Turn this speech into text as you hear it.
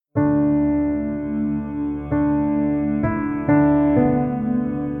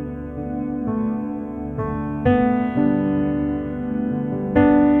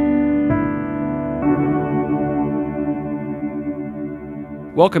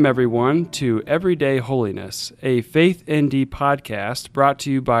Welcome, everyone, to Everyday Holiness, a Faith ND podcast brought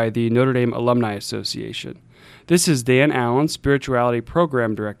to you by the Notre Dame Alumni Association. This is Dan Allen, Spirituality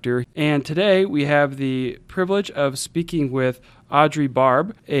Program Director, and today we have the privilege of speaking with Audrey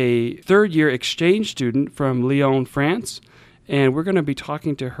Barbe, a third-year exchange student from Lyon, France, and we're going to be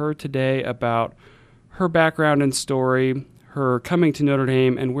talking to her today about her background and story, her coming to Notre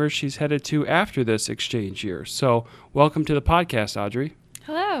Dame, and where she's headed to after this exchange year. So welcome to the podcast, Audrey.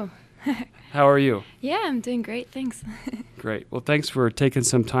 Hello. How are you? Yeah, I'm doing great, thanks. Great. Well, thanks for taking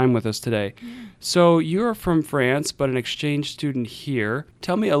some time with us today. Yeah. So you're from France, but an exchange student here.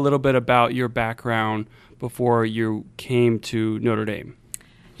 Tell me a little bit about your background before you came to Notre Dame.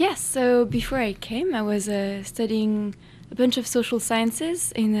 Yes, so before I came, I was studying a bunch of social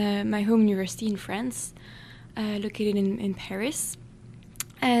sciences in my home university in France, located in Paris.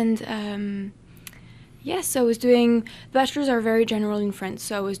 And so I was doing, bachelors are very general in France,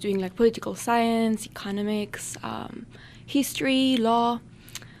 so I was doing like political science, economics, history, law,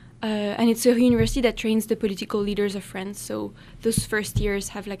 and it's a university that trains the political leaders of France, so those first years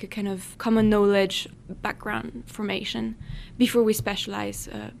have like a kind of common knowledge background formation before we specialize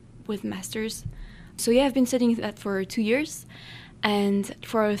with masters. So yeah, I've been studying that for 2 years, and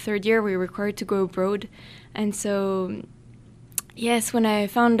for our third year we were required to go abroad, and so yes, when I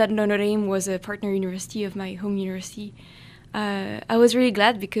found that Notre Dame was a partner university of my home university, I was really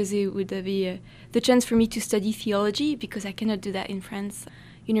glad because it would be the chance for me to study theology, because I cannot do that in France.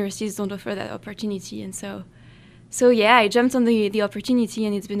 Universities don't offer that opportunity, and so yeah, I jumped on the opportunity,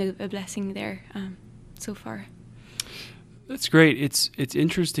 and it's been a blessing there so far. That's great. It's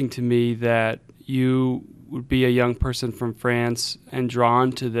interesting to me that you would be a young person from France and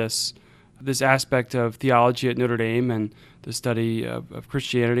drawn to this aspect of theology at Notre Dame and the study of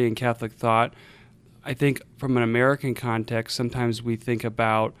Christianity and Catholic thought. I think from an American context, sometimes we think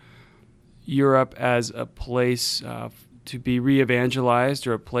about Europe as a place to be re-evangelized,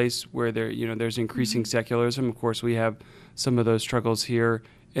 or a place where there's increasing secularism. Of course, we have some of those struggles here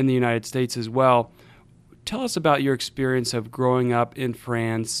in the United States as well. Tell us about your experience of growing up in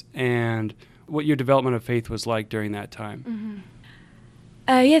France and what your development of faith was like during that time.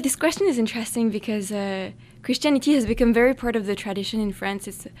 Mm-hmm. This question is interesting because Christianity has become very part of the tradition in France.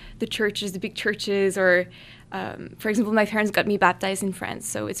 It's the churches, the big churches, or for example, my parents got me baptized in France,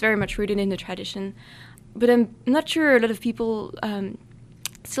 so it's very much rooted in the tradition. But I'm not sure a lot of people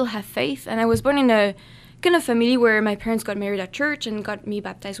still have faith, and I was born in a kind of family where my parents got married at church and got me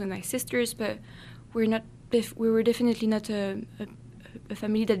baptized with my sisters, but we were definitely not a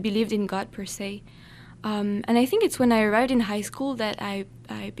family that believed in God per se. And I think it's when I arrived in high school that I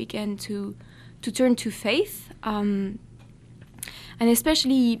began to turn to faith. And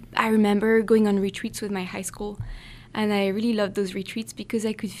especially I remember going on retreats with my high school, and I really loved those retreats because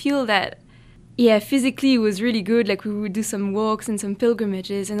I could feel that, physically it was really good, like we would do some walks and some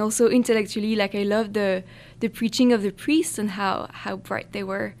pilgrimages, and also intellectually, like I loved the preaching of the priests and how bright they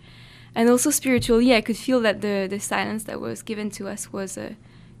were. And also spiritually, I could feel that the silence that was given to us was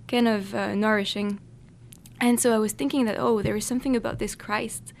kind of nourishing. And so I was thinking that, there is something about this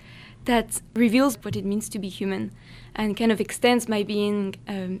Christ that reveals what it means to be human and kind of extends my being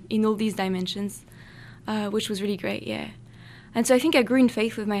in all these dimensions, which was really great, yeah. And so I think I grew in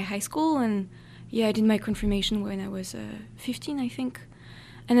faith with my high school, and I did my confirmation when I was 15, I think.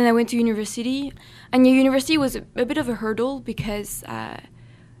 And then I went to university, and university was a bit of a hurdle because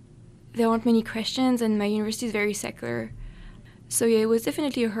there aren't many Christians, and my university is very secular. So it was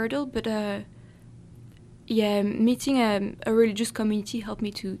definitely a hurdle, but meeting a religious community helped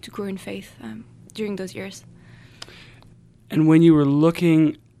me to grow in faith during those years. And when you were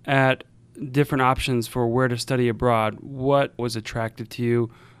looking at different options for where to study abroad, what was attractive to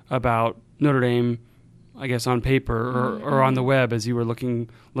you about Notre Dame, I guess on paper or on the web as you were looking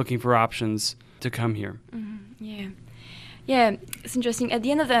for options to come here? Mm-hmm. Yeah, it's interesting. At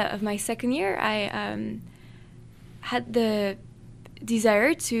the end of my second year, I had the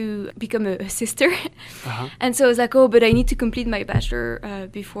desire to become a sister. Uh-huh. And so I was like, but I need to complete my bachelor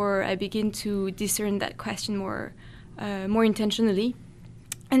before I begin to discern that question more intentionally.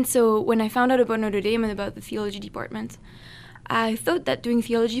 And so when I found out about Notre Dame and about the theology department, I thought that doing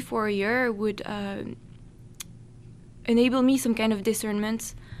theology for a year would enable me some kind of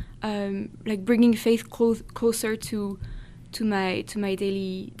discernment, like bringing faith closer to my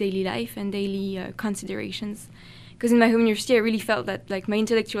daily life and daily considerations. Because in my home university, I really felt that like my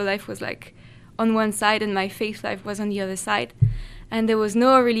intellectual life was like on one side and my faith life was on the other side, and there was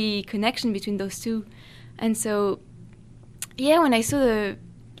no really connection between those two. And so, when I saw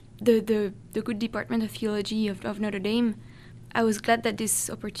the good department of theology of Notre Dame, I was glad that this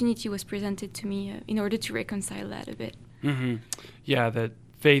opportunity was presented to me in order to reconcile that a bit. Mm-hmm. Yeah, that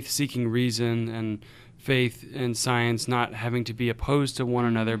faith seeking reason and faith and science not having to be opposed to one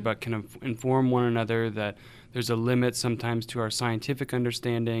another, but can inform one another, that there's a limit sometimes to our scientific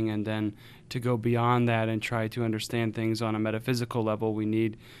understanding, and then to go beyond that and try to understand things on a metaphysical level, we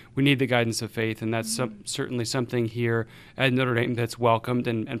need the guidance of faith, and that's certainly something here at Notre Dame that's welcomed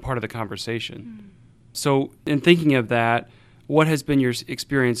and part of the conversation. So in thinking of that, what has been your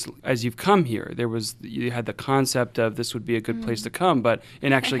experience as you've come here? You had the concept of this would be a good place to come, but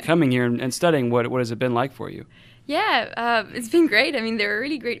in actually coming here and studying, what has it been like for you? Yeah, it's been great. I mean, there are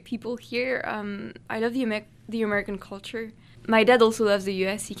really great people here. I love the American culture. My dad also loves the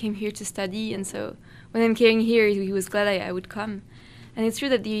U.S. He came here to study, and so when I'm coming here, he was glad I would come. And it's true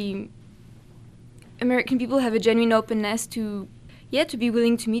that the American people have a genuine openness to be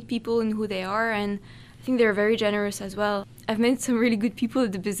willing to meet people and who they are, and I think they're very generous as well. I've met some really good people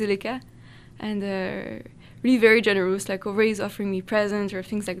at the Basilica, and really very generous, like always offering me presents or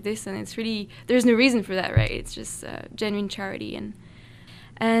things like this, and it's really, there's no reason for that, right? It's just genuine charity,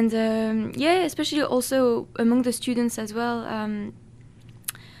 and especially also among the students as well.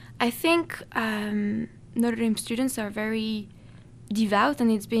 I think Notre Dame students are very devout,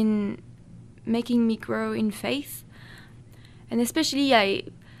 and it's been making me grow in faith. And especially I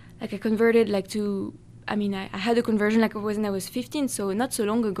converted I had a conversion when I was 15, so not so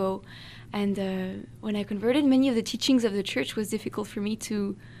long ago. And when I converted, many of the teachings of the church was difficult for me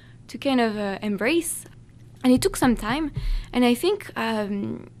to kind of embrace. And it took some time. And I think,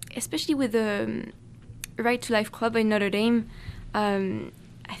 especially with the Right to Life Club in Notre Dame,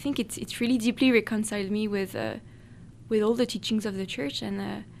 I think it's really deeply reconciled me with all the teachings of the church.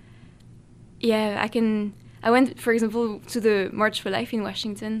 And I went, for example, to the March for Life in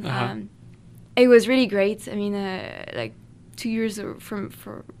Washington. It was really great. I mean, 2 years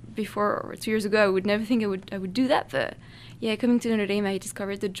before or 2 years ago, I would never think I would do that. But yeah, coming to Notre Dame, I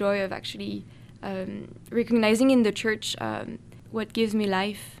discovered the joy of actually recognizing in the church what gives me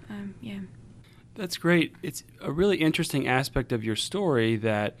life. That's great. It's a really interesting aspect of your story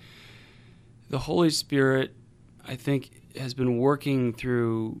that the Holy Spirit, I think, has been working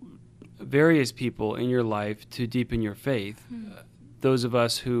through various people in your life to deepen your faith. Those of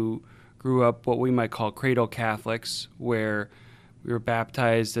us who grew up what we might call cradle Catholics, where we were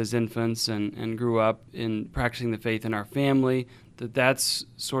baptized as infants and grew up in practicing the faith in our family, that's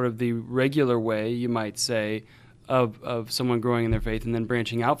sort of the regular way, you might say, of someone growing in their faith and then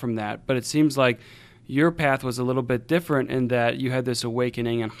branching out from that. But it seems like your path was a little bit different in that you had this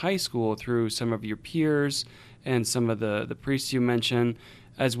awakening in high school through some of your peers and some of the priests you mentioned,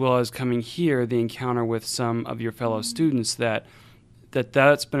 as well as coming here, the encounter with some of your fellow students,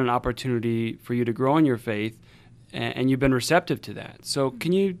 that's been an opportunity for you to grow in your faith, and you've been receptive to that. So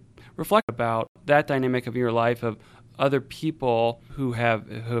can you reflect about that dynamic of your life, of other people who have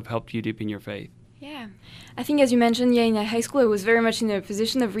helped you deepen your faith? Yeah, I think as you mentioned, in high school I was very much in a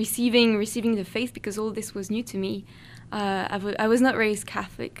position of receiving the faith because all this was new to me. I was not raised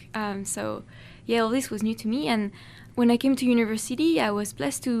Catholic, so all this was new to me. And when I came to university, I was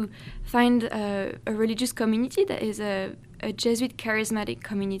blessed to find a religious community that is a Jesuit charismatic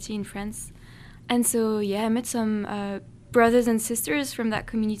community in France. And so, I met some brothers and sisters from that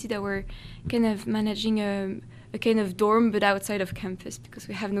community that were kind of managing a kind of dorm, but outside of campus, because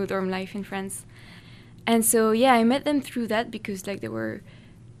we have no dorm life in France. And so, I met them through that because there were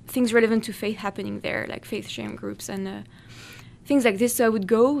things relevant to faith happening there, like faith sharing groups and things like this. So I would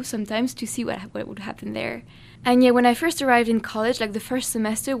go sometimes to see what would happen there. And when I first arrived in college, the first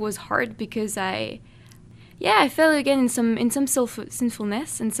semester was hard because I fell again in some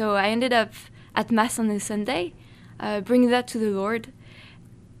sinfulness, and so I ended up at Mass on a Sunday, bringing that to the Lord.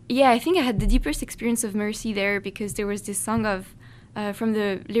 I think I had the deepest experience of mercy there because there was this song from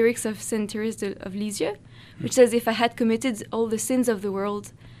the lyrics of Saint Therese of Lisieux, which says, "If I had committed all the sins of the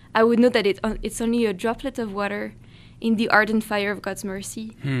world, I would know that it's only a droplet of water in the ardent fire of God's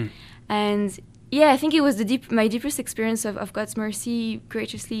mercy." And I think it was my deepest experience of God's mercy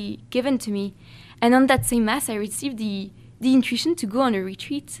graciously given to me. And on that same Mass, I received the intuition to go on a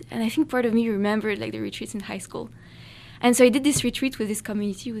retreat. And I think part of me remembered the retreats in high school. And so I did this retreat with this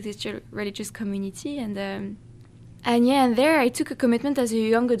community, with this religious community. And there I took a commitment as a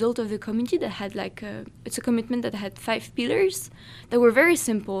young adult of the community that had it's a commitment that had 5 pillars that were very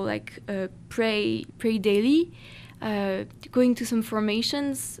simple, pray daily, going to some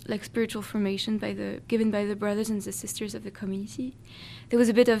formations, spiritual formation given by the brothers and the sisters of the community. There was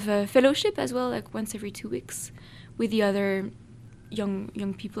a bit of fellowship as well, once every 2 weeks with the other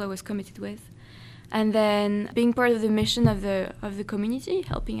young people I was committed with. and then being part of the mission of the community,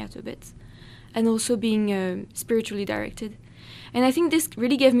 helping out a bit, and also being spiritually directed. And I think this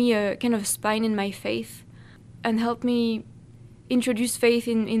really gave me a kind of spine in my faith and helped me introduce faith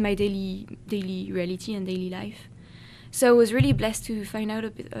in my daily reality and daily life. So I was really blessed to find out a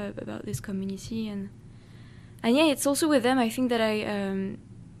bit about this community, and yeah, it's also with them I think that I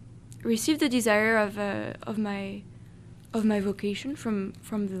received the desire of my vocation from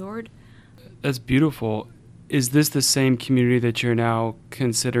the Lord. That's beautiful. Is this the same community that you're now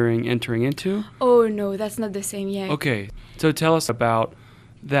considering entering into? Oh no, that's not the same. Yeah. Okay, so tell us about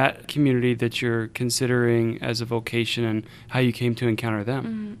that community that you're considering as a vocation and how you came to encounter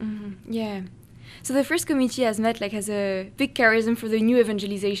them. Mm-hmm. Yeah. So the first community has met has a big charism for the new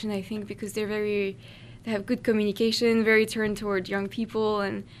evangelization, I think, because they have good communication, very turned toward young people,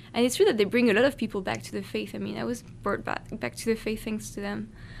 and it's true that they bring a lot of people back to the faith. I mean, I was brought back to the faith thanks to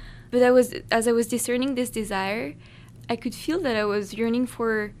them. But as I was discerning this desire, I could feel that I was yearning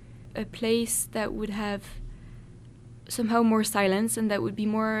for a place that would have somehow more silence and that would be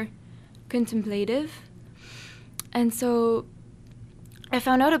more contemplative. And so I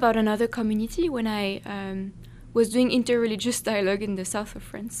found out about another community when I was doing interreligious dialogue in the south of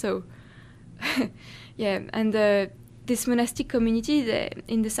France. So, yeah, and this monastic community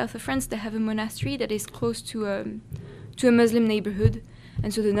in the south of France, they have a monastery that is close to a Muslim neighborhood.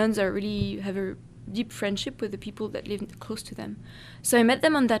 And so the nuns really have a deep friendship with the people that live close to them. So I met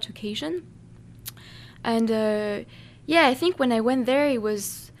them on that occasion. And yeah, I think when I went there,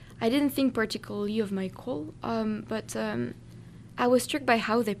 I didn't think particularly of my call, but I was struck by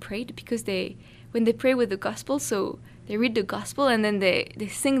how they prayed, because when they pray with the gospel, so they read the gospel and then they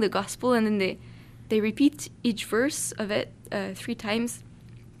sing the gospel, and then they repeat each verse of it 3 times.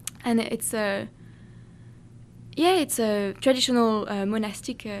 And it's a traditional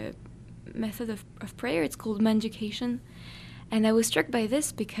monastic method of prayer. It's called manducation. And I was struck by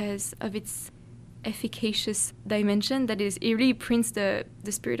this because of its efficacious dimension, that is, it really prints the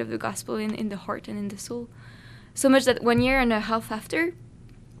spirit of the gospel in the heart and in the soul. So much that 1.5 years after,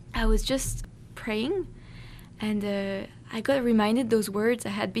 I was just praying, and I got reminded those words I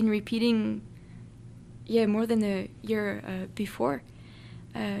had been repeating more than a year before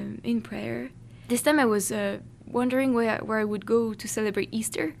in prayer. This time I was wondering where I would go to celebrate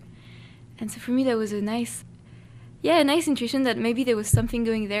Easter. And so for me that was a nice intuition that maybe there was something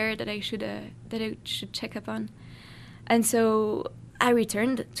going there that I should check up on. And so I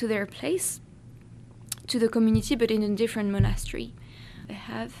returned to their place, to the community, but in a different monastery they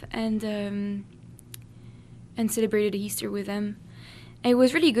have, and celebrated Easter with them. And it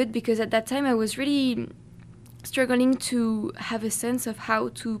was really good because at that time I was really struggling to have a sense of how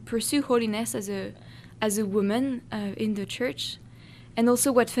to pursue holiness as a woman in the church, and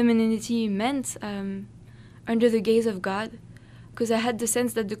also what femininity meant under the gaze of God, because I had the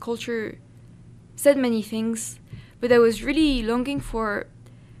sense that the culture said many things, but I was really longing for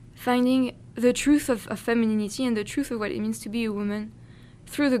finding the truth of femininity and the truth of what it means to be a woman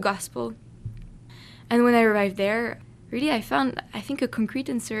through the gospel. And when I arrived there, really I found, I think, a concrete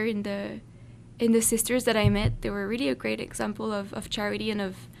answer in the sisters that I met. They were really a great example of charity and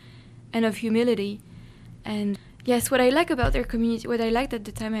of humility. And yes, what I like about their community, what I liked at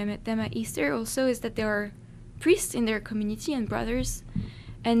the time I met them at Easter also, is that they are priests in their community and brothers,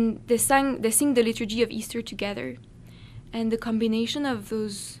 and they sing the liturgy of Easter together. And the combination of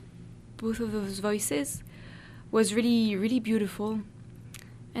both of those voices was really, really beautiful.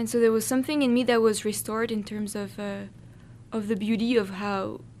 And so there was something in me that was restored in terms of the beauty of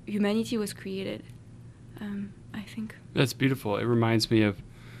how humanity was created, I think. That's beautiful. It reminds me of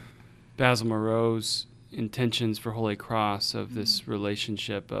Basil Moreau's intentions for Holy Cross, of this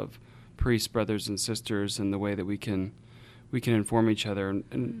relationship of priests, brothers, and sisters, and the way that we can inform each other.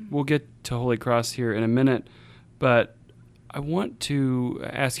 And we'll get to Holy Cross here in a minute, but I want to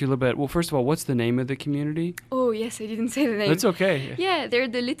ask you a little bit. Well, first of all, what's the name of the community? Oh, yes, I didn't say the name. That's okay. Yeah, they're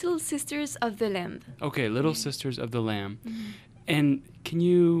the Little Sisters of the Lamb. Okay, Little Sisters of the Lamb. Mm-hmm. And can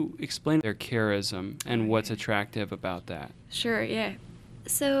you explain their charism and what's attractive about that? Sure, yeah.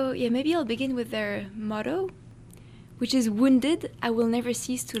 So, maybe I'll begin with their motto, which is "Wounded, I will never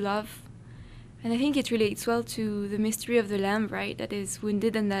cease to love." And I think it relates well to the mystery of the Lamb, right? That is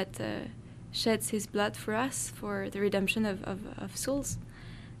wounded and that sheds his blood for us, for the redemption of souls.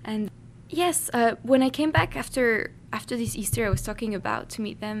 And yes, when I came back after this Easter I was talking about to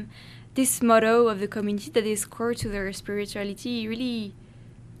meet them, this motto of the community that is core to their spirituality really,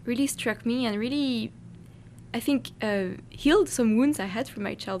 really struck me, and really, I think, healed some wounds I had from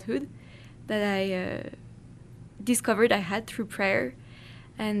my childhood that I discovered I had through prayer.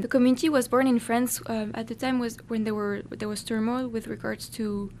 And the community was born in France at the time was when there was turmoil with regards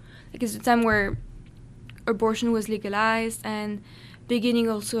to, like, it's the time where abortion was legalized and beginning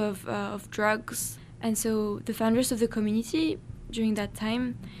also of drugs. And so the founders of the community during that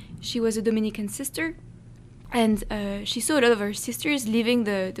time, she was a Dominican sister, and she saw a lot of her sisters leaving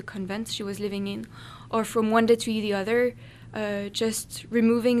the convent she was living in, or from one day to the other, just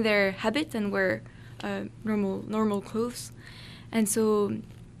removing their habit and wear normal clothes. And so,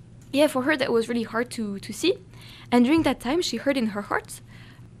 yeah, for her that was really hard to see. And during that time, she heard in her heart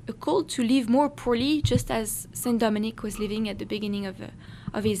a call to live more poorly, just as Saint Dominic was living at the beginning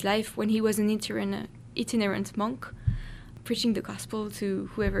of his life when he was an itinerant monk, preaching the gospel to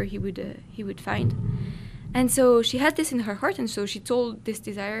whoever he would find. And so she had this in her heart, and so she told this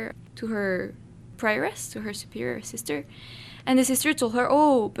desire to her prioress, to her superior sister. And the sister told her,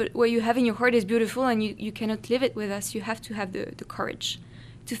 "Oh, but what you have in your heart is beautiful, and you cannot live it with us. You have to have the courage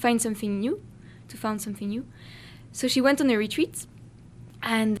to find something new, to found something new." So she went on a retreat,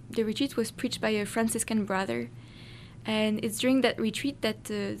 and the retreat was preached by a Franciscan brother. And it's during that retreat that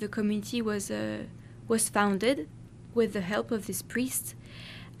the community was founded with the help of this priest.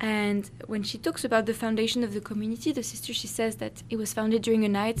 And when she talks about the foundation of the community, the sister, she says that it was founded during a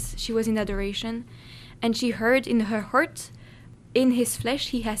night. She was in adoration, and she heard in her heart, "In his flesh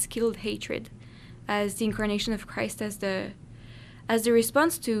he has killed hatred," as the incarnation of Christ, as the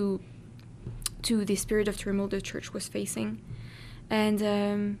response to the spirit of turmoil the church was facing. And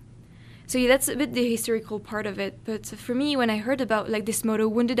so yeah, that's a bit the historical part of it. But for me, when I heard about like this motto,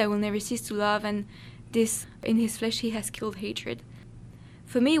 "Wounded I will never cease to love," and this, "In his flesh he has killed hatred,"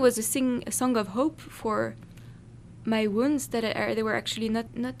 for me it was a song of hope for my wounds, that they were actually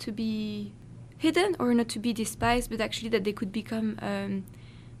not to be hidden or not to be despised, but actually that they could become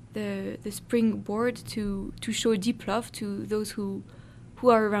the springboard to show deep love to those who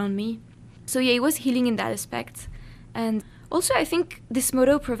are around me. So yeah, it was healing in that aspect. And also I think this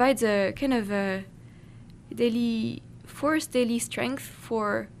motto provides a kind of a daily strength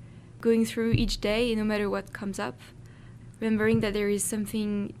for going through each day, no matter what comes up, remembering that there is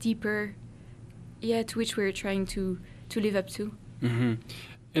something deeper, to which we're trying to live up to. Mm-hmm.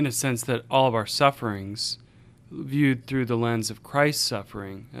 In a sense that all of our sufferings, viewed through the lens of Christ's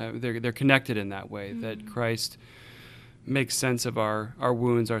suffering, they're connected in that way, mm-hmm. that Christ makes sense of our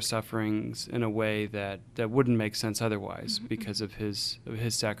wounds, our sufferings in a way that wouldn't make sense otherwise, mm-hmm. because of his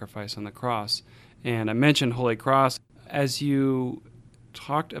sacrifice on the cross. And I mentioned Holy Cross. As you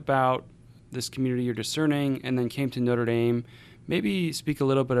talked about this community you're discerning and then came to Notre Dame, maybe speak a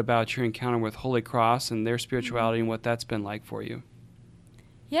little bit about your encounter with Holy Cross and their spirituality, mm-hmm. and what that's been like for you.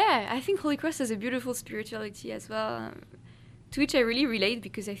 Yeah, I think Holy Cross has a beautiful spirituality as well, to which I really relate,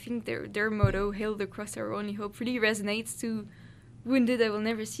 because I think their motto, "Hail the cross, our only hope," really resonates to "Wounded I will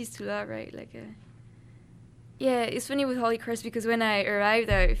never cease to love," right? Yeah, it's funny with Holy Cross, because when I arrived,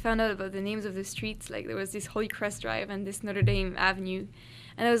 I found out about the names of the streets. Like, there was this Holy Cross Drive and this Notre Dame Avenue,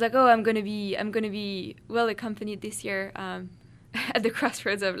 and I was like, "Oh, I'm gonna be well accompanied this year." At the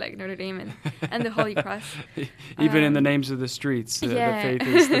crossroads of like Notre Dame and the Holy Cross. Even in the names of the streets, the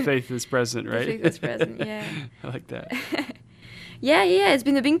faith is present, right? The faith is present, yeah. I like that. Yeah, it's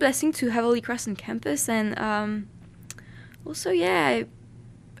been a big blessing to have Holy Cross on campus, and also,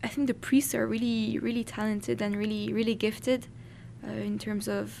 I think the priests are really, really talented and really, really gifted in terms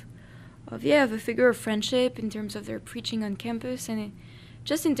of a figure of friendship, in terms of their preaching on campus, and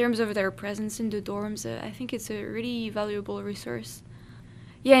just in terms of their presence in the dorms. I think it's a really valuable resource.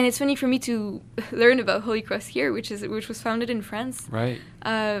 Yeah, and it's funny for me to learn about Holy Cross here, which was founded in France. Right.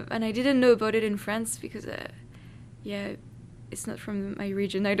 And I didn't know about it in France because, it's not from my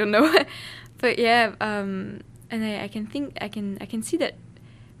region. I don't know, but and I can see that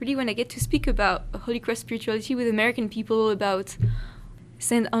really when I get to speak about Holy Cross spirituality with American people, about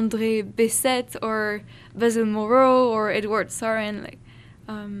Saint André Bessette or Basil Moreau or Edward Saren,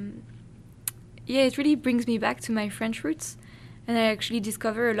 it really brings me back to my French roots, and I actually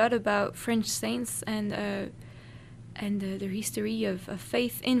discover a lot about French saints and their history of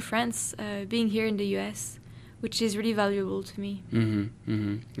faith in France, being here in the U.S., which is really valuable to me. Mm-hmm,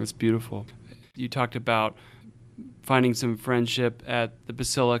 mm-hmm. That's beautiful. You talked about finding some friendship at the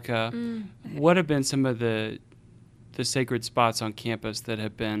Basilica. What have been some of the sacred spots on campus that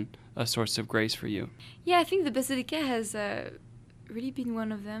have been a source of grace for you? Yeah, I think the Basilica has really been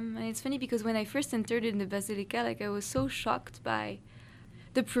one of them. And it's funny because when I first entered in the Basilica, I was so shocked by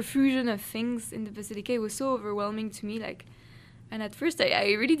the profusion of things in the Basilica. It was so overwhelming to me. And at first,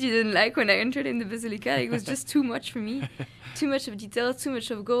 I really didn't like when I entered in the Basilica. It was just too much for me. Too much of details, too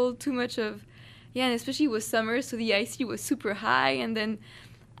much of gold, too much of... Yeah, and especially it was summer, so the IC was super high. And then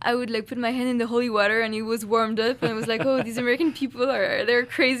I would like put my hand in the holy water and it was warmed up, and I was like, oh, these American people they're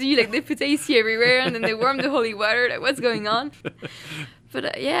crazy. Like they put AC everywhere and then they warm the holy water. Like what's going on?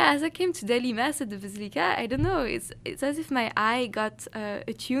 But yeah, as I came to daily mass at the Basilica, I don't know. It's as if my eye got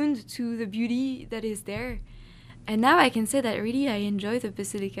attuned to the beauty that is there, and now I can say that really I enjoy the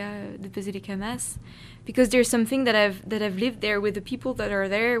Basilica Mass, because there's something that I've lived there with the people that are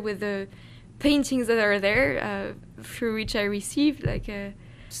there, with the paintings that are there, through which I received like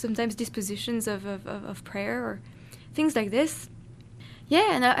sometimes dispositions of prayer or things like this. Yeah,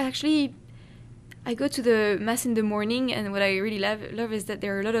 and I go to the mass in the morning, and what I really love is that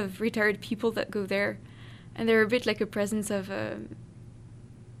there are a lot of retired people that go there, and they're a bit like a presence of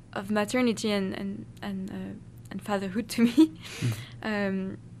maternity and fatherhood to me.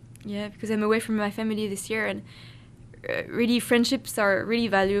 Yeah, because I'm away from my family this year, and really friendships are really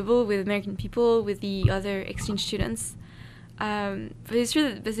valuable with American people, with the other exchange students. But it's true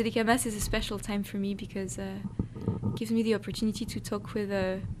that Basilica Mass is a special time for me because it gives me the opportunity to talk with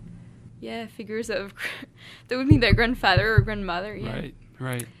figures of that would be my grandfather or grandmother. Yeah.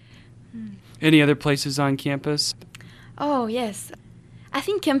 Right. Any other places on campus? Oh yes, I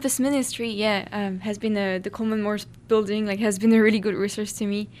think campus ministry has been the Coleman Morse building has been a really good resource to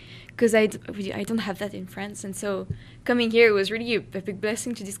me, because I don't have that in France, and so coming here was really a big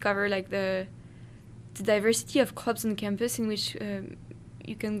blessing to discover the diversity of clubs on campus in which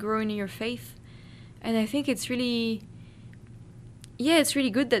you can grow in your faith. And I think it's really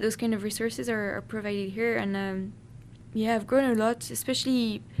good that those kind of resources are provided here. And I've grown a lot,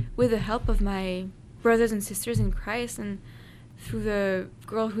 especially with the help of my brothers and sisters in Christ, and through the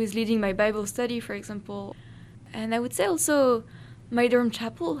girl who is leading my Bible study, for example. And I would say also my dorm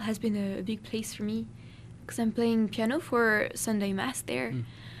chapel has been a big place for me, because I'm playing piano for Sunday Mass there.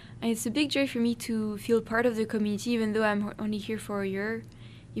 And it's a big joy for me to feel part of the community, even though I'm only here for a year,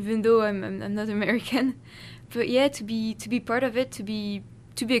 even though I'm not American. But yeah, to be part of it, to be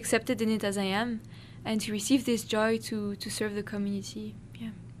accepted in it as I am, and to receive this joy to serve the community.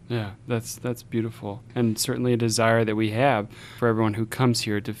 Yeah, that's beautiful, and certainly a desire that we have for everyone who comes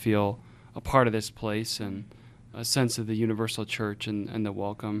here to feel a part of this place and a sense of the universal church and the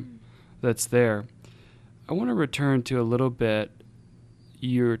welcome that's there. I want to return to a little bit.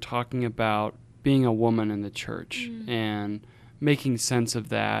 You're talking about being a woman in the church and making sense of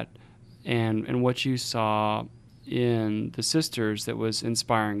that, and what you saw in the sisters that was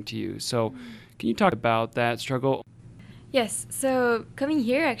inspiring to you. So can you talk about that struggle? Yes, so coming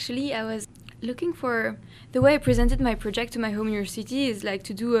here, actually, I was looking for the way I presented my project to my home university is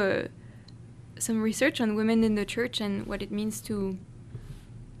to do some research on women in the church and what it means to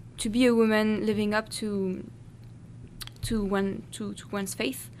be a woman living up to one's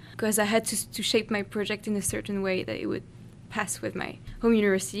faith, because I had to shape my project in a certain way that it would pass with my home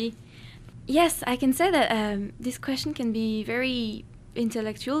university. Yes, I can say that this question can be very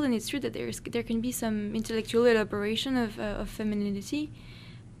intellectual, and it's true that there can be some intellectual elaboration of femininity.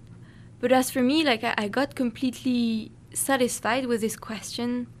 But as for me, I got completely satisfied with this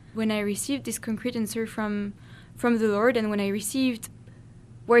question when I received this concrete answer from the Lord, and when I received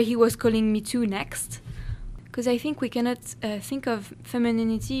where He was calling me to next. Because I think we cannot think of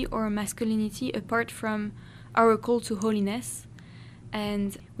femininity or masculinity apart from our call to holiness.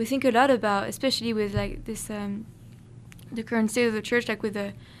 And we think a lot about, especially with this, the current state of the church, with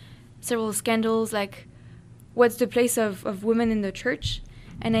the several scandals, what's the place of women in the church?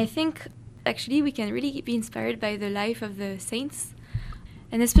 And I think actually we can really be inspired by the life of the saints.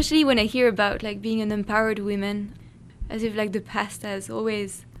 And especially when I hear about being an empowered woman, as if the past has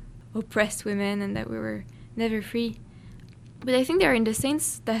always oppressed women and that we were never free. But I think there are in the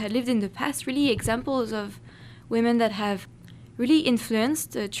saints that had lived in the past really examples of women that have really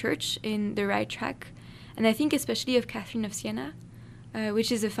influenced the church in the right track. And I think especially of Catherine of Siena,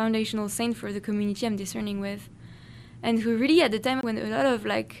 which is a foundational saint for the community I'm discerning with, and who really at the time when a lot of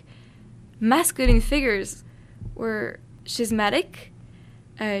masculine figures were schismatic,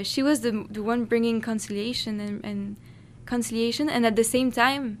 she was the one bringing conciliation and at the same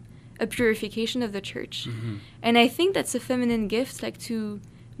time a purification of the church. And I think that's a feminine gift, to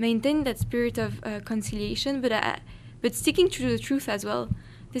maintain that spirit of conciliation, but sticking to the truth as well.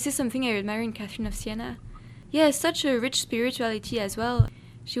 This is something I admire in Catherine of Siena. Yeah, such a rich spirituality as well.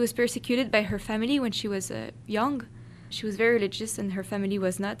 She was persecuted by her family when she was young. She was very religious and her family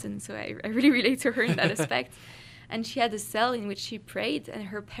was not, and so I really relate to her in that aspect. And she had a cell in which she prayed, and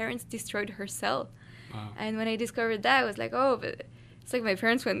her parents destroyed her cell. Wow. And when I discovered that, I was like, oh, but It's like my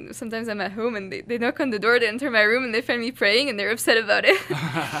parents when sometimes I'm at home and they knock on the door, they enter my room and they find me praying and they're upset about it.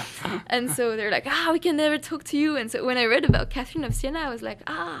 And so they're like, we can never talk to you. And so when I read about Catherine of Siena, I was like,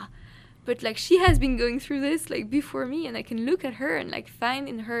 but like she has been going through this like before me, and I can look at her and like find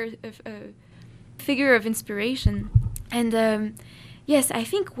in her a figure of inspiration. And yes, I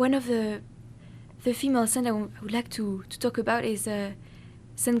think one of the female saint I would like to talk about is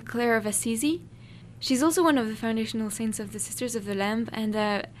Saint Clare of Assisi. She's also one of the foundational saints of the Sisters of the Lamb, and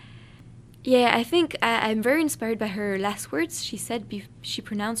I think I'm very inspired by her last words. She said, she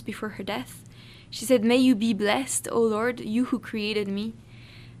pronounced before her death. She said, "May you be blessed, O Lord, you who created me."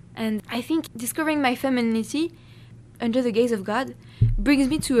 And I think discovering my femininity under the gaze of God brings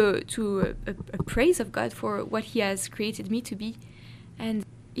me to a praise of God for what He has created me to be. And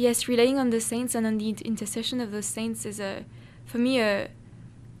yes, relying on the saints and on the intercession of those saints is for me a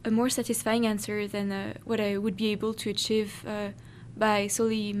more satisfying answer than what I would be able to achieve by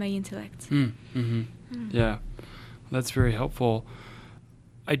solely my intellect. Yeah, that's very helpful.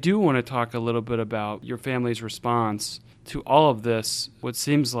 I do want to talk a little bit about your family's response to all of this, what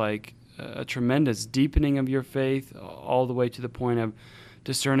seems like a tremendous deepening of your faith, all the way to the point of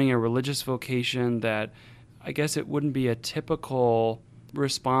discerning a religious vocation that I guess it wouldn't be a typical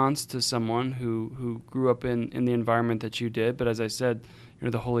response to someone who grew up in the environment that you did. But as I said,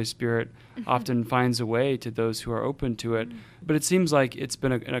 the Holy Spirit often finds a way to those who are open to it. But it seems like it's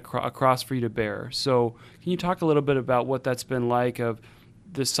been a cross for you to bear. So can you talk a little bit about what that's been like, of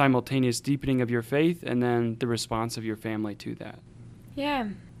the simultaneous deepening of your faith and then the response of your family to that?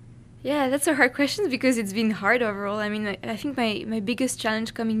 Yeah, that's a hard question because it's been hard overall. I mean, I think my biggest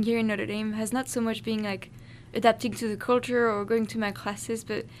challenge coming here in Notre Dame has not so much been like adapting to the culture or going to my classes,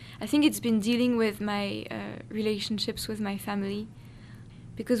 but I think it's been dealing with my relationships with my family,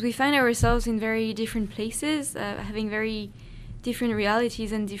 because we find ourselves in very different places, having very different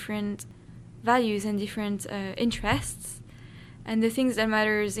realities and different values and different interests, and the things that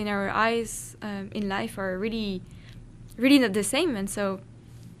matters in our eyes in life are really, really not the same. And so,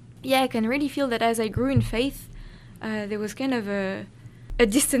 I can really feel that as I grew in faith, there was kind of a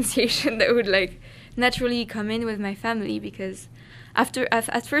distanciation that would like naturally come in with my family, because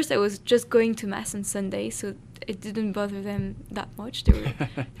at first I was just going to Mass on Sunday, so it didn't bother them that much. They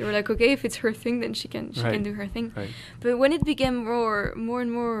were like, okay, if it's her thing, then she can do her thing. Right. But when it became more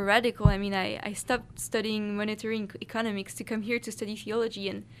and more radical, I mean, I stopped studying monetary economics to come here to study theology,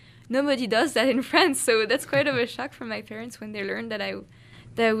 and nobody does that in France. So that's quite of a shock for my parents when they learned that I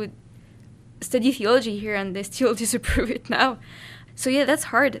would study theology here, and they still disapprove it now. So that's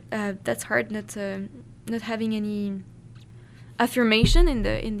hard. That's hard not having any affirmation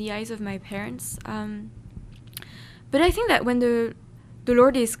in the eyes of my parents. But I think that when the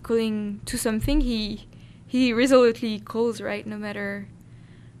Lord is calling to something, He resolutely calls, right? No matter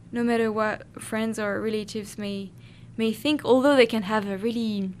what friends or relatives may think, although they can have a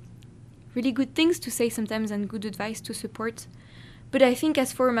really, really good things to say sometimes and good advice to support. But I think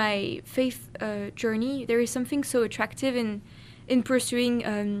as for my faith journey, there is something so attractive in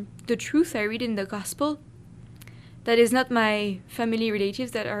pursuing the truth I read in the Gospel. That is not my family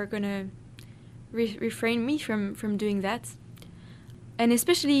relatives that are going to refrain me from doing that. And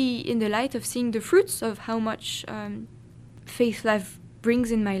especially in the light of seeing the fruits of how much faith life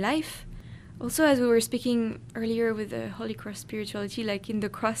brings in my life. Also, as we were speaking earlier with the Holy Cross spirituality, like in the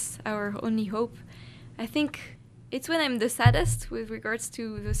cross, our only hope, I think it's when I'm the saddest with regards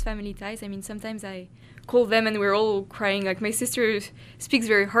to those family ties. I mean, sometimes I call them and we're all crying. Like, my sister speaks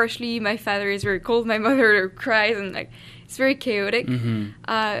very harshly, my father is very cold, my mother cries, and like it's very chaotic. And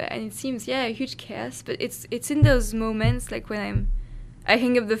it seems a huge chaos. But it's in those moments, like when I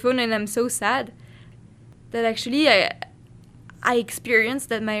hang up the phone and I'm so sad, that actually I experience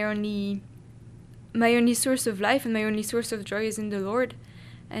that my only source of life and my only source of joy is in the Lord.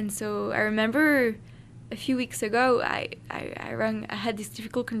 And so I remember a few weeks ago, I had these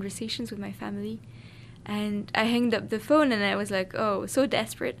difficult conversations with my family, and I hanged up the phone and I was like, oh, so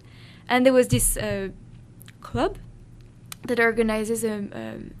desperate. And there was this club that organizes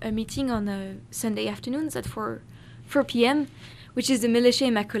a meeting on Sunday afternoons at 4 p.m., which is the Militia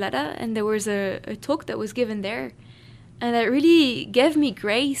Immaculata, and there was a talk that was given there. And that really gave me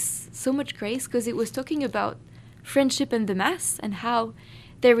grace, so much grace, because it was talking about friendship and the Mass and how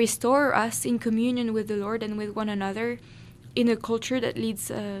they restore us in communion with the Lord and with one another in a culture that leads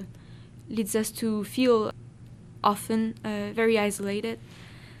us to feel often very isolated.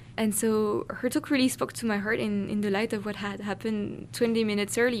 And so her talk really spoke to my heart in the light of what had happened 20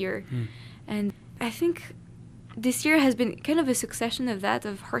 minutes earlier. And I think this year has been kind of a succession of that,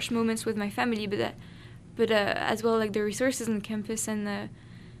 of harsh moments with my family, but that but as well like the resources on campus and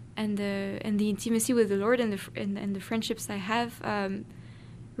the intimacy with the Lord and the friendships I have,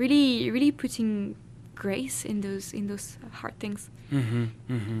 really putting grace in those hard things. Mm-hmm,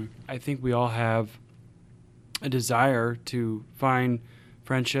 mm-hmm. I think we all have a desire to find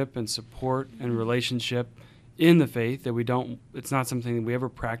friendship and support and relationship in the faith, that it's not something that we ever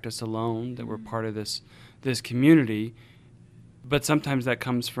practice alone, that we're part of this community. But sometimes that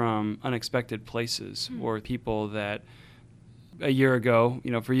comes from unexpected places or people that a year ago,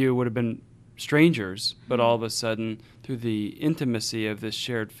 for you would have been strangers, but all of a sudden through the intimacy of this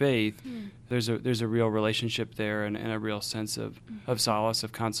shared faith, there's a real relationship there and a real sense of solace,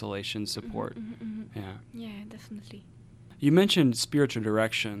 of consolation, support. Yeah, definitely. You mentioned spiritual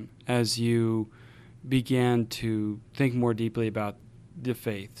direction as you began to think more deeply about the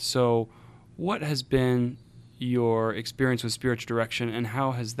faith. So what has been your experience with spiritual direction, and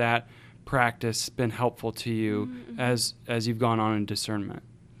how has that practice been helpful to you as you've gone on in discernment?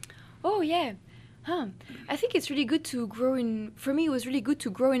 Oh, yeah. I think it's really good to grow in... For me, it was really good to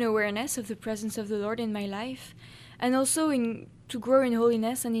grow in awareness of the presence of the Lord in my life, and also to grow in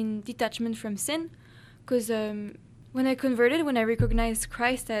holiness and in detachment from sin. Because when I converted, when I recognized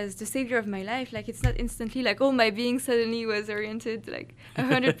Christ as the Savior of my life, like it's not instantly like all my being suddenly was oriented like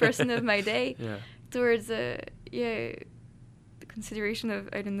 100% of my day towards the consideration of,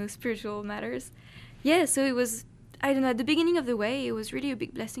 I don't know, spiritual matters. Yeah, so it was, I don't know, at the beginning of the way, it was really a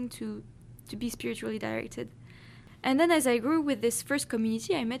big blessing to be spiritually directed. And then as I grew with this first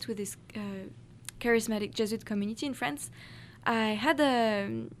community, I met with this charismatic Jesuit community in France. I had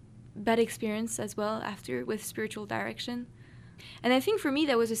a bad experience as well after with spiritual direction. And I think for me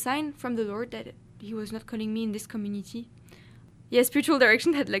that was a sign from the Lord that he was not calling me in this community. Yeah, spiritual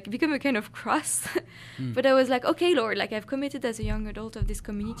direction had like become a kind of cross. But I was like, okay, Lord, like I've committed as a young adult of this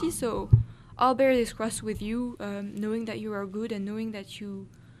community, so I'll bear this cross with you, knowing that you are good and knowing that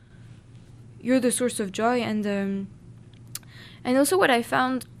you're the source of joy. And also what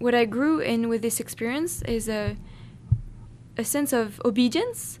I grew in with this experience is a sense of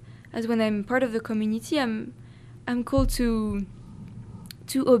obedience. As when I'm part of the community, I'm called to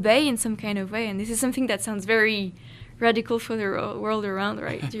obey in some kind of way. And this is something that sounds very radical for the world around,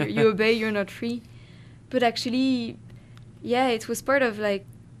 right? You obey, you're not free. But actually, yeah, it was part of like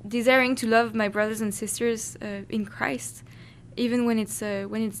desiring to love my brothers and sisters in Christ, even when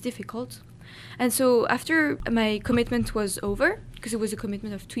it's difficult. And so after my commitment was over, because it was a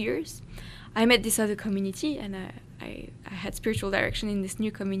commitment of 2 years, I met this other community, and I had spiritual direction in this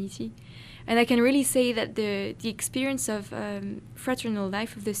new community. And I can really say that the experience of fraternal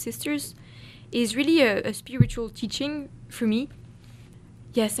life of the sisters is really a spiritual teaching for me.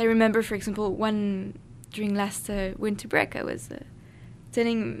 Yes, I remember, for example, during last winter break, I was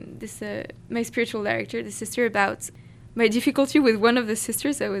telling this my spiritual director, the sister, about my difficulty with one of the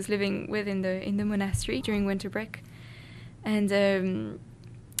sisters I was living with in the monastery during winter break. And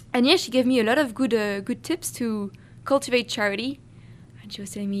yeah, she gave me a lot of good tips to cultivate charity. And she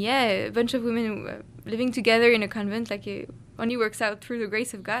was telling me, a bunch of women living together in a convent, like it only works out through the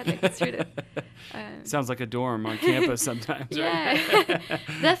grace of God. Like it's true that, sounds like a dorm on campus sometimes. Yeah, right?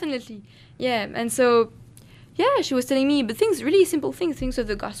 definitely. Yeah, and so, yeah, she was telling me, but really simple things of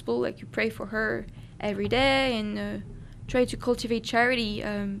the gospel, like you pray for her every day and try to cultivate charity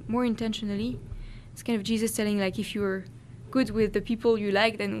more intentionally. It's kind of Jesus telling, like, if you're good with the people you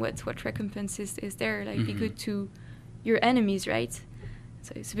like, then what recompense is there? Like, be good to your enemies, right?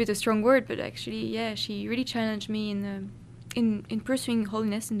 So it's a bit a strong word, but actually, yeah, she really challenged me in pursuing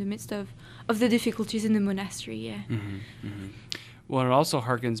holiness in the midst of the difficulties in the monastery. Yeah. Well, it also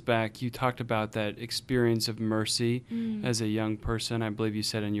harkens back. You talked about that experience of mercy as a young person. I believe you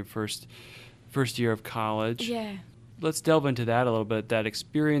said in your first year of college. Yeah. Let's delve into that a little bit. That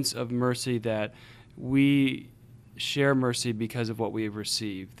experience of mercy, that we share mercy because of what we've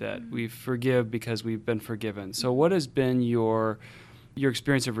received, that we forgive because we've been forgiven. So what has been your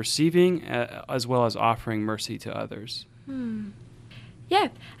experience of receiving as well as offering mercy to others? Yeah,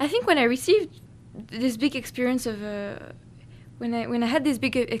 I think when I received this big experience of when I had this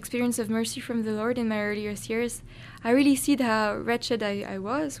big experience of mercy from the Lord in my earliest years, I really see how wretched I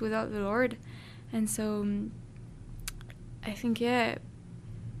was without the Lord. And so I think, yeah,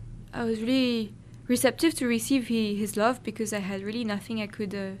 I was really receptive to receive his love, because I had really nothing I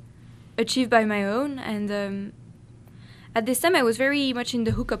could achieve by my own. And at this time I was very much in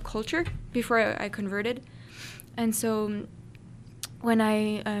the hookup culture before I converted. And so when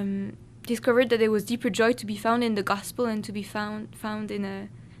I discovered that there was deeper joy to be found in the gospel and to be found in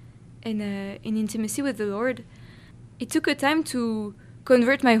intimacy with the Lord, it took a time to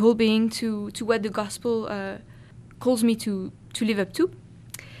convert my whole being to what the gospel calls me to live up to.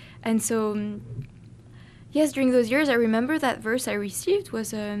 And so, yes, during those years, I remember that verse I received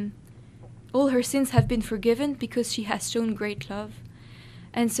was, all her sins have been forgiven because she has shown great love.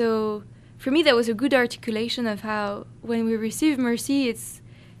 And so, for me, that was a good articulation of how when we receive mercy,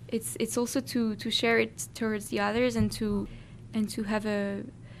 it's also to share it towards the others and to have a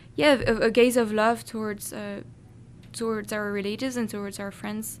gaze of love towards our relatives and towards our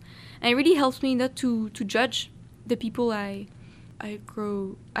friends. And it really helps me not to judge the people I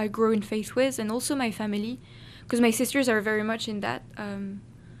grow in faith with, and also my family, because my sisters are very much in that, and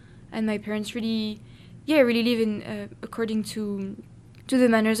my parents really live in according to the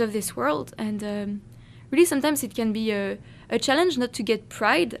manners of this world. And really sometimes it can be a challenge not to get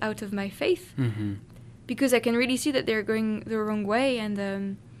pride out of my faith, because I can really see that they're going the wrong way.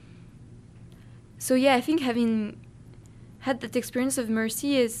 And so yeah, I think having had that experience of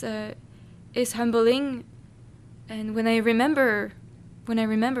mercy is humbling. And when I remember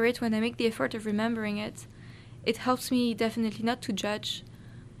it, when I make the effort of remembering it, it helps me definitely not to judge.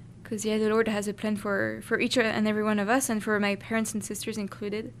 Because the Lord has a plan for each and every one of us, and for my parents and sisters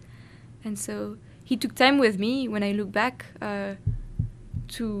included. And so He took time with me when I look back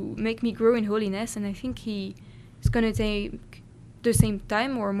to make me grow in holiness. And I think He is going to take the same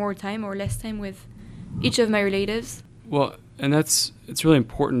time or more time or less time with each of my relatives. Well, and it's really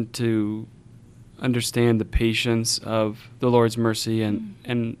important to understand the patience of the Lord's mercy,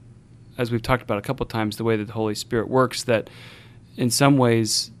 and as we've talked about a couple of times, the way that the Holy Spirit works, that in some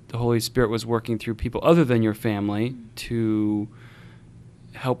ways the Holy Spirit was working through people other than your family to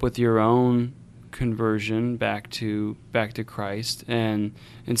help with your own conversion back to Christ. And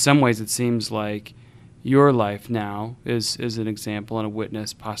in some ways it seems like your life now is an example and a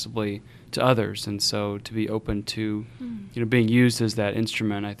witness possibly to others. And so to be open to being used as that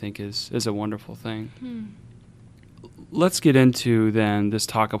instrument, I think is a wonderful thing. Let's get into then this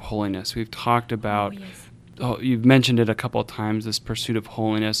talk of holiness. We've talked about, you've mentioned it a couple of times, this pursuit of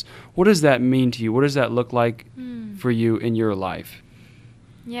holiness. What does that mean to you? What does that look like for you in your life?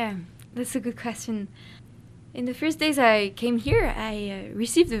 Yeah, that's a good question. In the first days I came here, I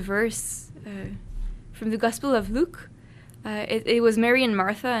received a verse from the Gospel of Luke. It was Mary and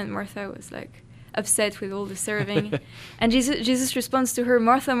Martha was like upset with all the serving. And Jesus responds to her,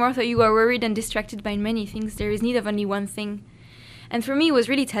 "Martha, Martha, you are worried and distracted by many things. There is need of only one thing." And for me, it was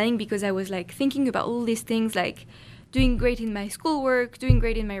really telling, because I was like thinking about all these things, like doing great in my schoolwork, doing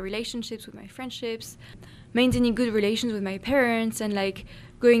great in my relationships with my friendships, maintaining good relations with my parents, and like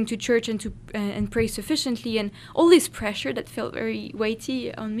going to church and pray sufficiently, and all this pressure that felt very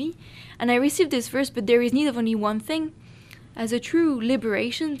weighty on me. And I received this verse, "But there is need of only one thing," as a true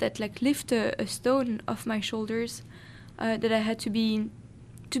liberation that like lift a stone off my shoulders, that I had to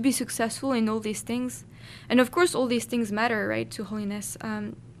be successful in all these things. And of course all these things matter, right, to holiness.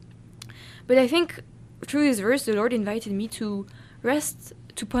 But I think through this verse the Lord invited me to rest,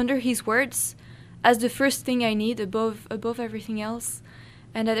 to ponder His words as the first thing I need above everything else,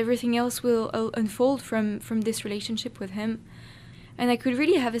 and that everything else will unfold from this relationship with Him. And I could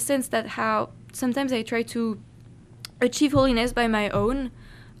really have a sense that how sometimes I try to achieve holiness by my own,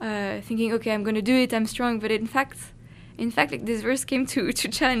 thinking, okay, I'm going to do it, I'm strong. But in fact, like this verse came to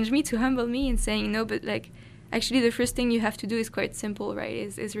challenge me, to humble me, and saying, no, but like actually the first thing you have to do is quite simple, right?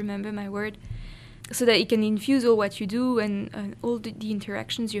 Is remember my word, so that it can infuse all what you do and all the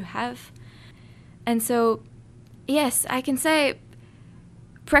interactions you have. And so, yes, I can say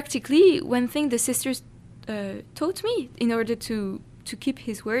practically one thing the sisters taught me in order to keep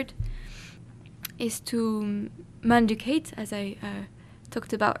His word is to mandukate, as I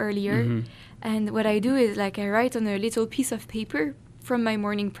talked about earlier. And what I do is like I write on a little piece of paper from my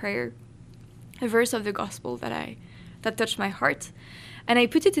morning prayer a verse of the gospel that touched my heart, and I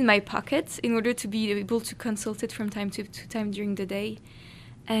put it in my pocket in order to be able to consult it from time to time during the day.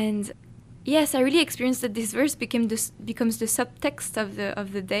 And yes, I really experienced that this verse becomes the subtext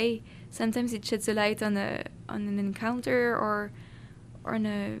of the day. Sometimes it sheds a light on an encounter or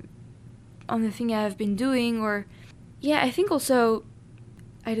on the thing I have been doing. Or I think also,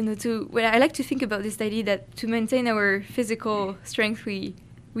 I don't know, I like to think about this idea that to maintain our physical strength we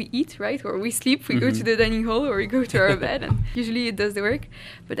eat, right? Or we sleep, we go to the dining hall, or we go to our bed, and usually it does the work.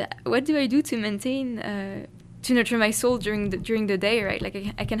 But what do I do to maintain, to nurture my soul during the day, right? Like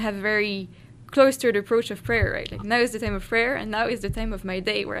I can have a very cloistered approach of prayer, right? Like now is the time of prayer, and now is the time of my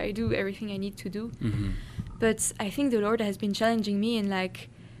day where I do everything I need to do. But I think the Lord has been challenging me in like,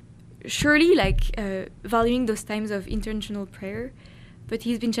 surely like valuing those times of intentional prayer, but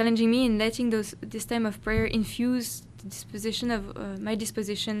He's been challenging me in letting this time of prayer infuse the disposition of my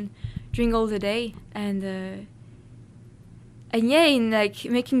disposition during all the day, and yeah, in like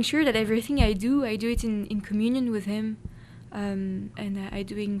making sure that everything I do it in communion with Him, and I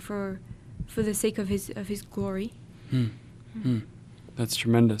doing for the sake of His glory. That's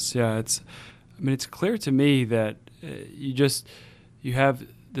tremendous. Yeah, it's clear to me that you have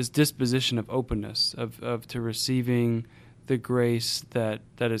this disposition of openness of to receiving the grace that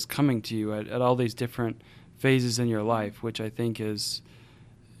is coming to you at all these different phases in your life, which I think is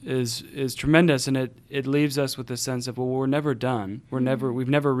tremendous, and it leaves us with a sense of, well, we're never done. We've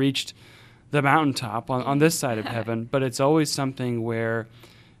never reached the mountaintop on this side of heaven, but it's always something where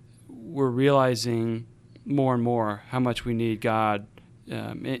we're realizing more and more how much we need God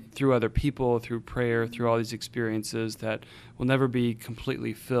through other people, through prayer, through all these experiences that will never be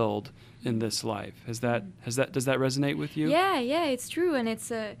completely filled in this life. Does that resonate with you? Yeah, it's true, and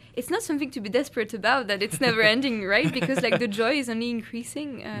it's not something to be desperate about, that it's never ending, right? Because like the joy is only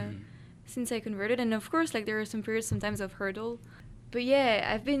increasing since I converted, and of course like there are some periods sometimes of hurdle. But yeah,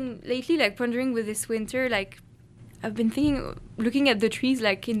 I've been lately like pondering with this winter, like I've been looking at the trees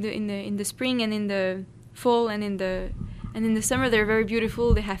like in the spring and in the fall and in the summer they're very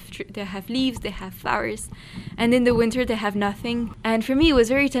beautiful. They have leaves, they have flowers, and in the winter they have nothing. And for me, it was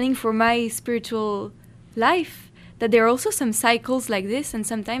very telling for my spiritual life that there are also some cycles like this, and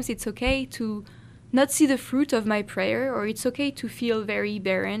sometimes it's okay to not see the fruit of my prayer, or it's okay to feel very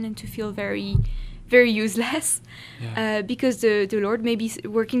barren and to feel very, very useless, because the Lord may be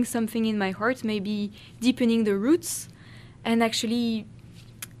working something in my heart, maybe deepening the roots, and actually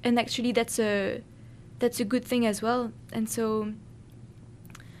that's a good thing as well. And so,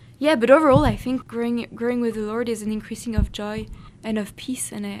 yeah, but overall, I think growing with the Lord is an increasing of joy and of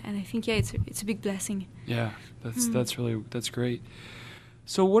peace, and I think it's a big blessing. Yeah, that's great.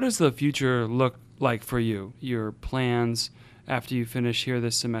 So, what does the future look like for you? Your plans after you finish here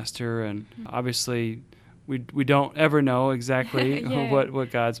this semester, and obviously, we don't ever know exactly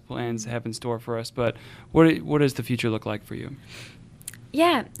what God's plans have in store for us. But what does the future look like for you?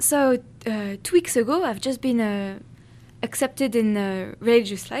 Yeah, so 2 weeks ago, I've just been accepted in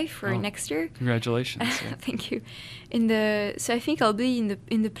religious life for next year. Congratulations! Yeah. Thank you. So I think I'll be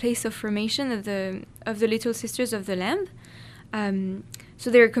in the place of formation of the Little Sisters of the Lamb. So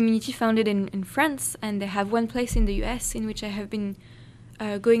they're a community founded in France, and they have one place in the U.S. in which I have been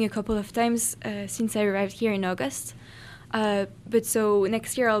going a couple of times since I arrived here in August. But so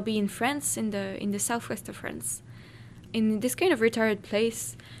next year I'll be in France, in the southwest of France, in this kind of retired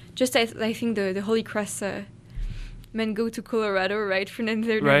place. Just I think the Holy Cross men go to Colorado, right, for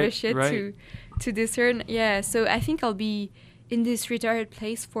their novitiate to discern. Yeah, so I think I'll be in this retired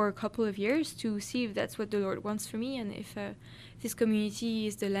place for a couple of years to see if that's what the Lord wants for me, and if this community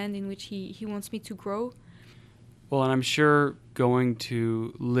is the land in which He wants me to grow. Well, and I'm sure going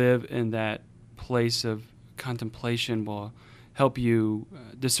to live in that place of contemplation will help you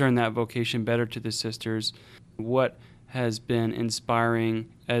discern that vocation better to the sisters. What has been inspiring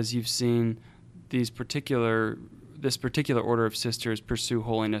as you've seen this particular order of sisters pursue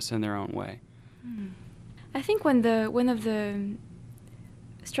holiness in their own way? I think one of the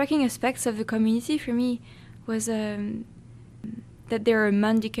striking aspects of the community for me was that they're a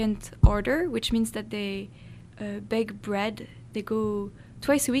mendicant order, which means that they beg bread. They go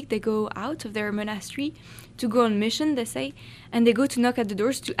twice a week. They go out of their monastery to go on mission, they say, and they go to knock at the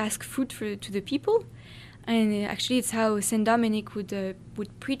doors to ask food to the people. And actually, it's how Saint Dominic would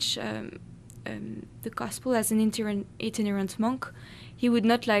preach the gospel as an itinerant monk. He would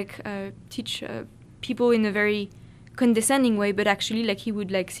not teach people in a very condescending way, but actually he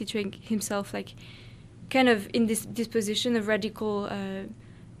would situate himself kind of in this disposition of radical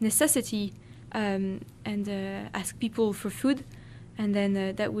necessity, and ask people for food, and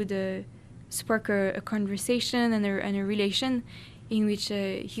then that would spark a conversation and a relation in which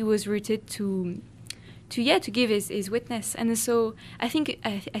he was rooted to give his witness. And so I think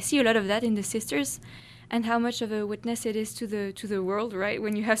I see a lot of that in the sisters, and how much of a witness it is to the world, right?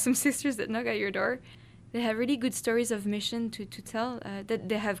 When you have some sisters that knock at your door, they have really good stories of mission to tell that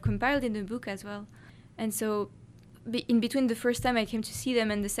they have compiled in the book as well. And so in between the first time I came to see them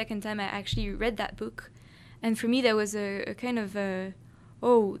and the second time I actually read that book, and for me that was a kind of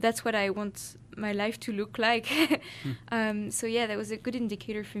that's what I want my life to look like. So yeah, that was a good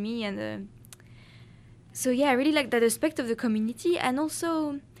indicator for me. And so yeah, I really like that aspect of the community. And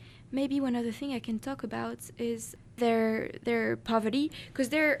also maybe one other thing I can talk about is their poverty, because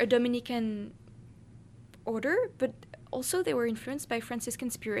they're a Dominican order, but also they were influenced by Franciscan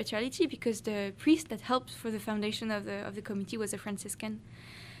spirituality, because the priest that helped for the foundation of the community was a Franciscan.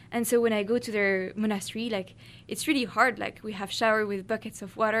 And so when I go to their monastery, like, it's really hard. Like, we have shower with buckets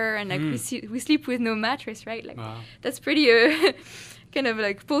of water, and like we sleep with no mattress, right? Like, that's pretty kind of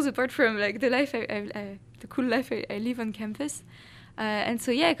like pulls apart from like the life the cool life I live on campus. And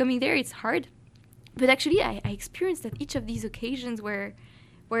so yeah, coming there, it's hard. But actually, I experienced that each of these occasions where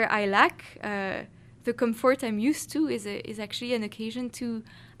I lack the comfort I'm used to is actually an occasion to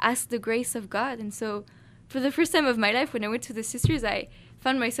ask the grace of God. And so for the first time of my life, when I went to the sisters, I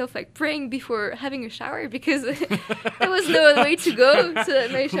found myself like praying before having a shower, because there was no other way to go so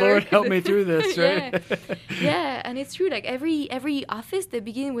that my shower Lord, help me through this, right? Yeah, and it's true. Like every office, they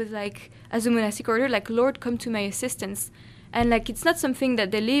begin with like, as a monastic order, like, Lord, come to my assistance. And like, it's not something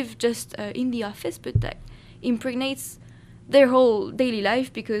that they live just in the office, but that impregnates their whole daily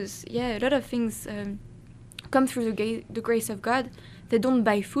life, because a lot of things come through the grace of God. They don't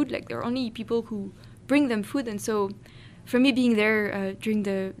buy food. Like, there are only people who bring them food. And so for me, being there during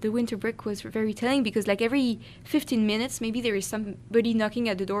the winter break was very telling, because like every 15 minutes, maybe there is somebody knocking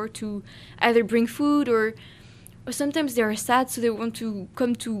at the door to either bring food, or sometimes they are sad, so they want to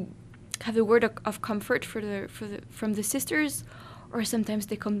come to have a word of comfort from the sisters, or sometimes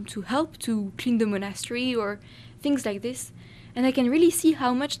they come to help to clean the monastery or things like this. And I can really see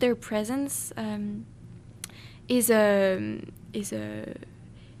how much their presence is a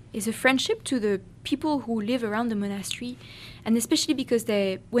friendship to the people who live around the monastery, and especially because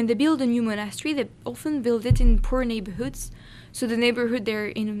when they build a new monastery, they often build it in poor neighborhoods. So the neighborhood there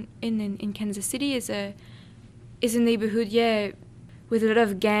in Kansas City is a neighborhood, with a lot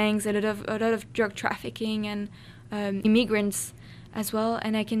of gangs, a lot of drug trafficking, and immigrants as well.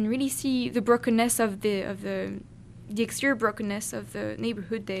 And I can really see the brokenness of the exterior brokenness of the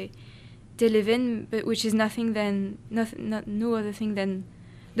neighborhood they live in, but which is no other thing than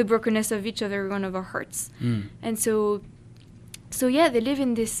the brokenness of each other, one of our hearts. And so they live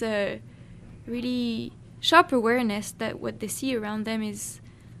in this really sharp awareness that what they see around them is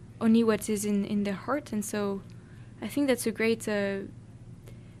only what is in their heart. And so I think that's a great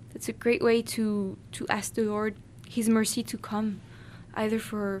way to ask the Lord His mercy to come, either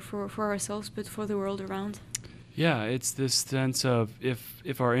for ourselves, but for the world around. Yeah, it's this sense of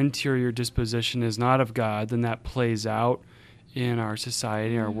if our interior disposition is not of God, then that plays out in our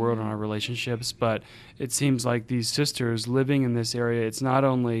society, our world, and our relationships. But it seems like these sisters living in this area, it's not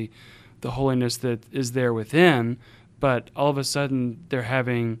only the holiness that is there within, but all of a sudden they're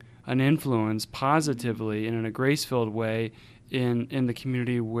having an influence positively and in a grace-filled way in the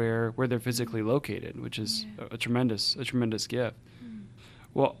community where they're physically located, which is a tremendous gift.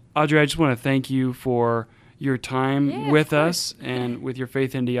 Well, Audrey, I just want to thank you for your time with us and with your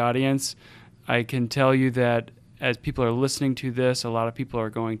Faith Indie audience. I can tell you that as people are listening to this, a lot of people are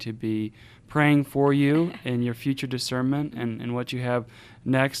going to be praying for you in your future discernment and what you have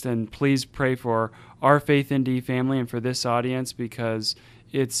next. And please pray for our Faith Indie family and for this audience, because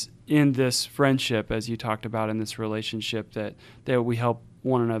it's in this friendship, as you talked about, in this relationship, that we help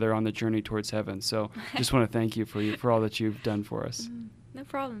one another on the journey towards heaven. So just want to thank you for all that you've done for us. No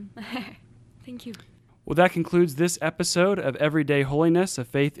problem. Thank you. Well, that concludes this episode of Everyday Holiness, a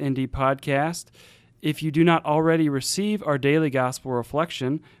Faith Indie podcast. If you do not already receive our daily gospel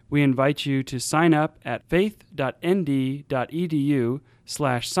reflection, we invite you to sign up at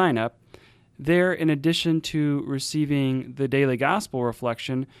faith.nd.edu/signup. There, in addition to receiving the daily gospel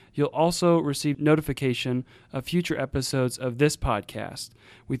reflection, you'll also receive notification of future episodes of this podcast.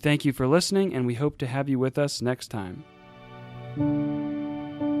 We thank you for listening, and we hope to have you with us next time.